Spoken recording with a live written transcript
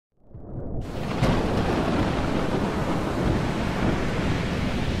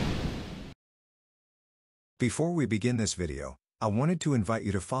Before we begin this video, I wanted to invite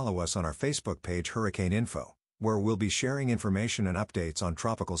you to follow us on our Facebook page Hurricane Info, where we'll be sharing information and updates on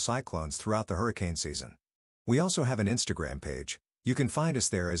tropical cyclones throughout the hurricane season. We also have an Instagram page. You can find us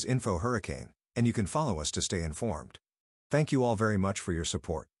there as Info Hurricane, and you can follow us to stay informed. Thank you all very much for your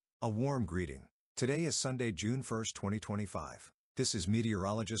support. A warm greeting. Today is Sunday, June 1st, 2025. This is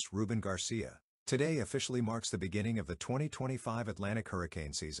meteorologist Ruben Garcia. Today officially marks the beginning of the 2025 Atlantic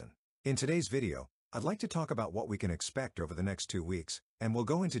hurricane season. In today's video, I'd like to talk about what we can expect over the next 2 weeks, and we'll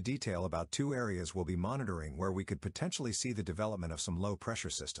go into detail about 2 areas we'll be monitoring where we could potentially see the development of some low-pressure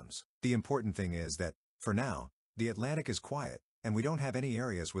systems. The important thing is that, for now, the Atlantic is quiet, and we don't have any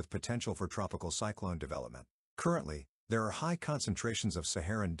areas with potential for tropical cyclone development. Currently, there are high concentrations of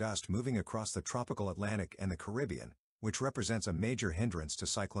Saharan dust moving across the tropical Atlantic and the Caribbean, which represents a major hindrance to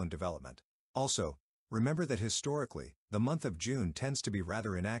cyclone development. Also, remember that historically, the month of June tends to be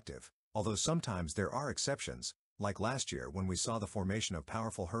rather inactive, although sometimes there are exceptions, like last year when we saw the formation of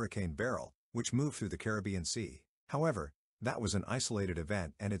powerful Hurricane Beryl, which moved through the Caribbean Sea. However, that was an isolated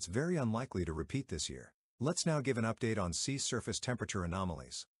event and it's very unlikely to repeat this year. Let's now give an update on sea surface temperature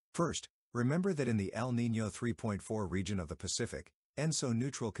anomalies. First, remember that in the El Niño 3.4 region of the Pacific,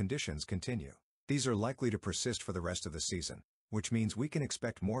 ENSO-neutral conditions continue. These are likely to persist for the rest of the season, which means we can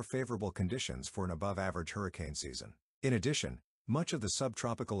expect more favorable conditions for an above-average hurricane season. In addition, much of the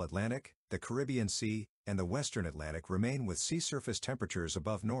subtropical Atlantic, the Caribbean Sea, and the Western Atlantic remain with sea surface temperatures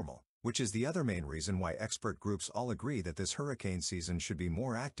above normal, which is the other main reason why expert groups all agree that this hurricane season should be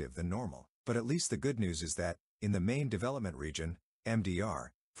more active than normal. But at least the good news is that, in the main development region, MDR,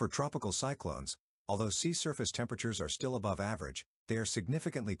 for tropical cyclones, although sea surface temperatures are still above average, they are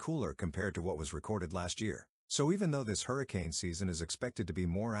significantly cooler compared to what was recorded last year. So even though this hurricane season is expected to be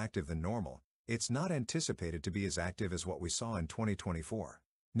more active than normal, it's not anticipated to be as active as what we saw in 2024.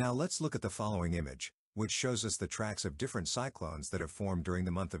 Now let's look at the following image, which shows us the tracks of different cyclones that have formed during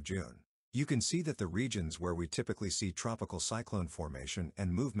the month of June. You can see that the regions where we typically see tropical cyclone formation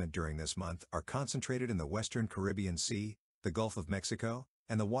and movement during this month are concentrated in the Western Caribbean Sea, the Gulf of Mexico,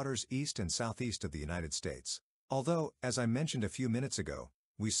 and the waters east and southeast of the United States. Although, as I mentioned a few minutes ago,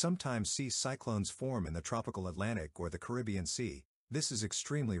 we sometimes see cyclones form in the tropical Atlantic or the Caribbean Sea, this is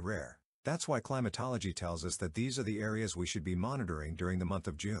extremely rare. That's why climatology tells us that these are the areas we should be monitoring during the month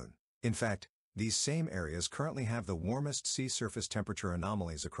of June. In fact, these same areas currently have the warmest sea surface temperature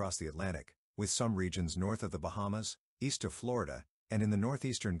anomalies across the Atlantic, with some regions north of the Bahamas, east of Florida, and in the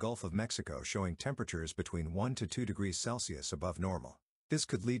northeastern Gulf of Mexico showing temperatures between 1 to 2 degrees Celsius above normal. This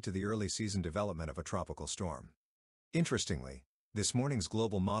could lead to the early season development of a tropical storm. Interestingly, this morning's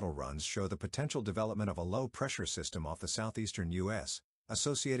global model runs show the potential development of a low-pressure system off the southeastern U.S.,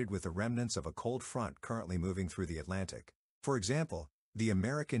 associated with the remnants of a cold front currently moving through the Atlantic. For example, the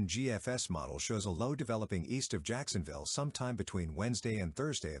American GFS model shows a low developing east of Jacksonville sometime between Wednesday and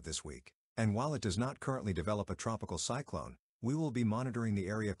Thursday of this week. And while it does not currently develop a tropical cyclone, we will be monitoring the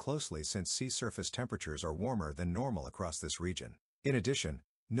area closely since sea surface temperatures are warmer than normal across this region. In addition,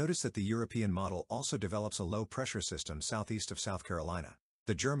 notice that the European model also develops a low-pressure system southeast of South Carolina.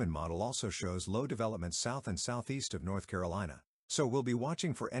 The German model also shows low development south and southeast of North Carolina. So we'll be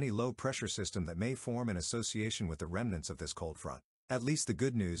watching for any low-pressure system that may form in association with the remnants of this cold front. At least the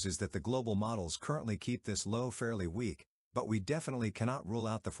good news is that the global models currently keep this low fairly weak, but we definitely cannot rule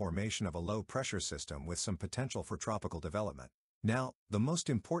out the formation of a low-pressure system with some potential for tropical development. Now, the most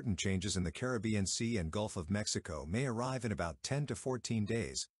important changes in the Caribbean Sea and Gulf of Mexico may arrive in about 10 to 14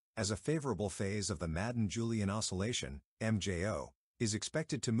 days, as a favorable phase of the Madden-Julian Oscillation, MJO, is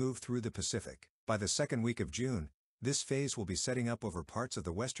expected to move through the Pacific. By the second week of June, this phase will be setting up over parts of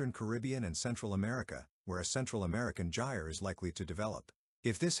the Western Caribbean and Central America, where a Central American gyre is likely to develop.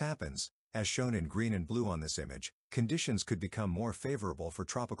 If this happens, as shown in green and blue on this image, conditions could become more favorable for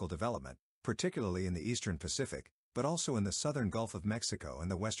tropical development, particularly in the Eastern Pacific, but also in the southern Gulf of Mexico and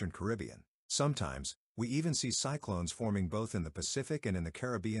the Western Caribbean. Sometimes, we even see cyclones forming both in the Pacific and in the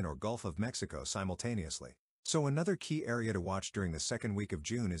Caribbean or Gulf of Mexico simultaneously. So another key area to watch during the second week of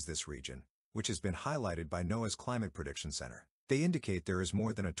June is this region, which has been highlighted by NOAA's Climate Prediction Center. They indicate there is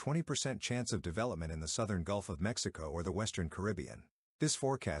more than a 20% chance of development in the southern Gulf of Mexico or the Western Caribbean. This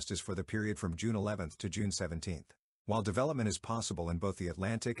forecast is for the period from June 11th to June 17th. While development is possible in both the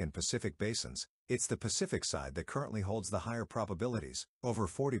Atlantic and Pacific basins, it's the Pacific side that currently holds the higher probabilities, over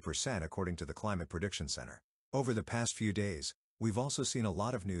 40% according to the Climate Prediction Center. Over the past few days, we've also seen a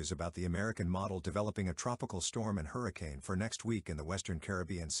lot of news about the American model developing a tropical storm and hurricane for next week in the Western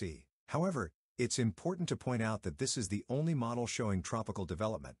Caribbean Sea. However, it's important to point out that this is the only model showing tropical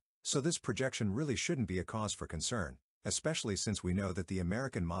development, so this projection really shouldn't be a cause for concern. especially since we know that the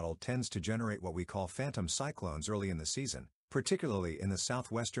American model tends to generate what we call phantom cyclones early in the season, particularly in the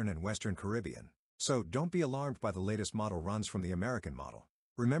southwestern and western Caribbean. So don't be alarmed by the latest model runs from the American model.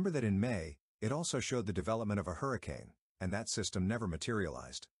 Remember that in May, it also showed the development of a hurricane, and that system never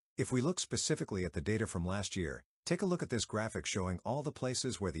materialized. If we look specifically at the data from last year, take a look at this graphic showing all the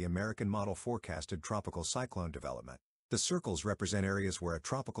places where the American model forecasted tropical cyclone development. The circles represent areas where a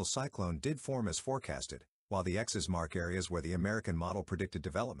tropical cyclone did form as forecasted, while the X's mark areas where the American model predicted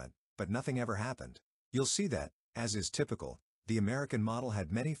development, but nothing ever happened. You'll see that, as is typical, the American model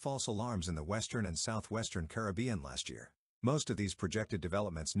had many false alarms in the western and southwestern Caribbean last year. Most of these projected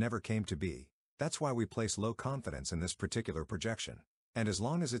developments never came to be. That's why we place low confidence in this particular projection. And as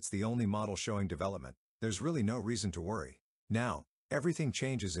long as it's the only model showing development, there's really no reason to worry. Now, everything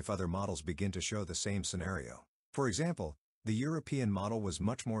changes if other models begin to show the same scenario. For example, the European model was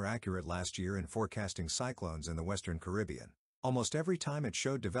much more accurate last year in forecasting cyclones in the Western Caribbean. Almost every time it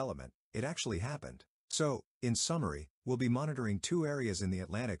showed development, it actually happened. So, in summary, we'll be monitoring two areas in the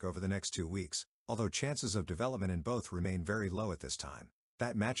Atlantic over the next 2 weeks, although chances of development in both remain very low at this time.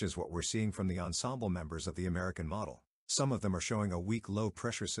 That matches what we're seeing from the ensemble members of the American model. Some of them are showing a weak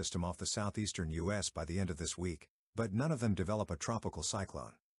low-pressure system off the southeastern U.S. by the end of this week, but none of them develop a tropical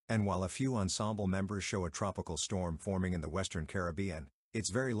cyclone. And while a few ensemble members show a tropical storm forming in the Western Caribbean, it's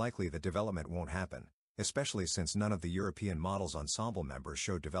very likely that development won't happen, especially since none of the European model's ensemble members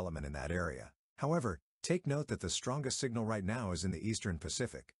showed development in that area. However, take note that the strongest signal right now is in the Eastern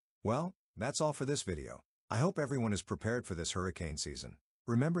Pacific. Well, that's all for this video. I hope everyone is prepared for this hurricane season.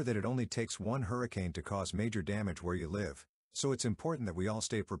 Remember that it only takes one hurricane to cause major damage where you live, so it's important that we all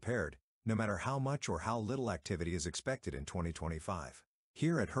stay prepared, no matter how much or how little activity is expected in 2025.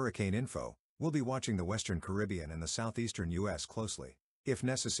 Here at Hurricane Info, we'll be watching the Western Caribbean and the southeastern U.S. closely. If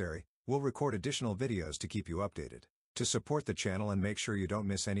necessary, we'll record additional videos to keep you updated. To support the channel and make sure you don't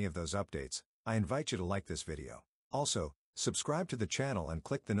miss any of those updates, I invite you to like this video. Also, subscribe to the channel and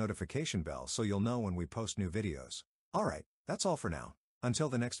click the notification bell so you'll know when we post new videos. Alright, that's all for now. Until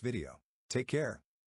the next video. Take care.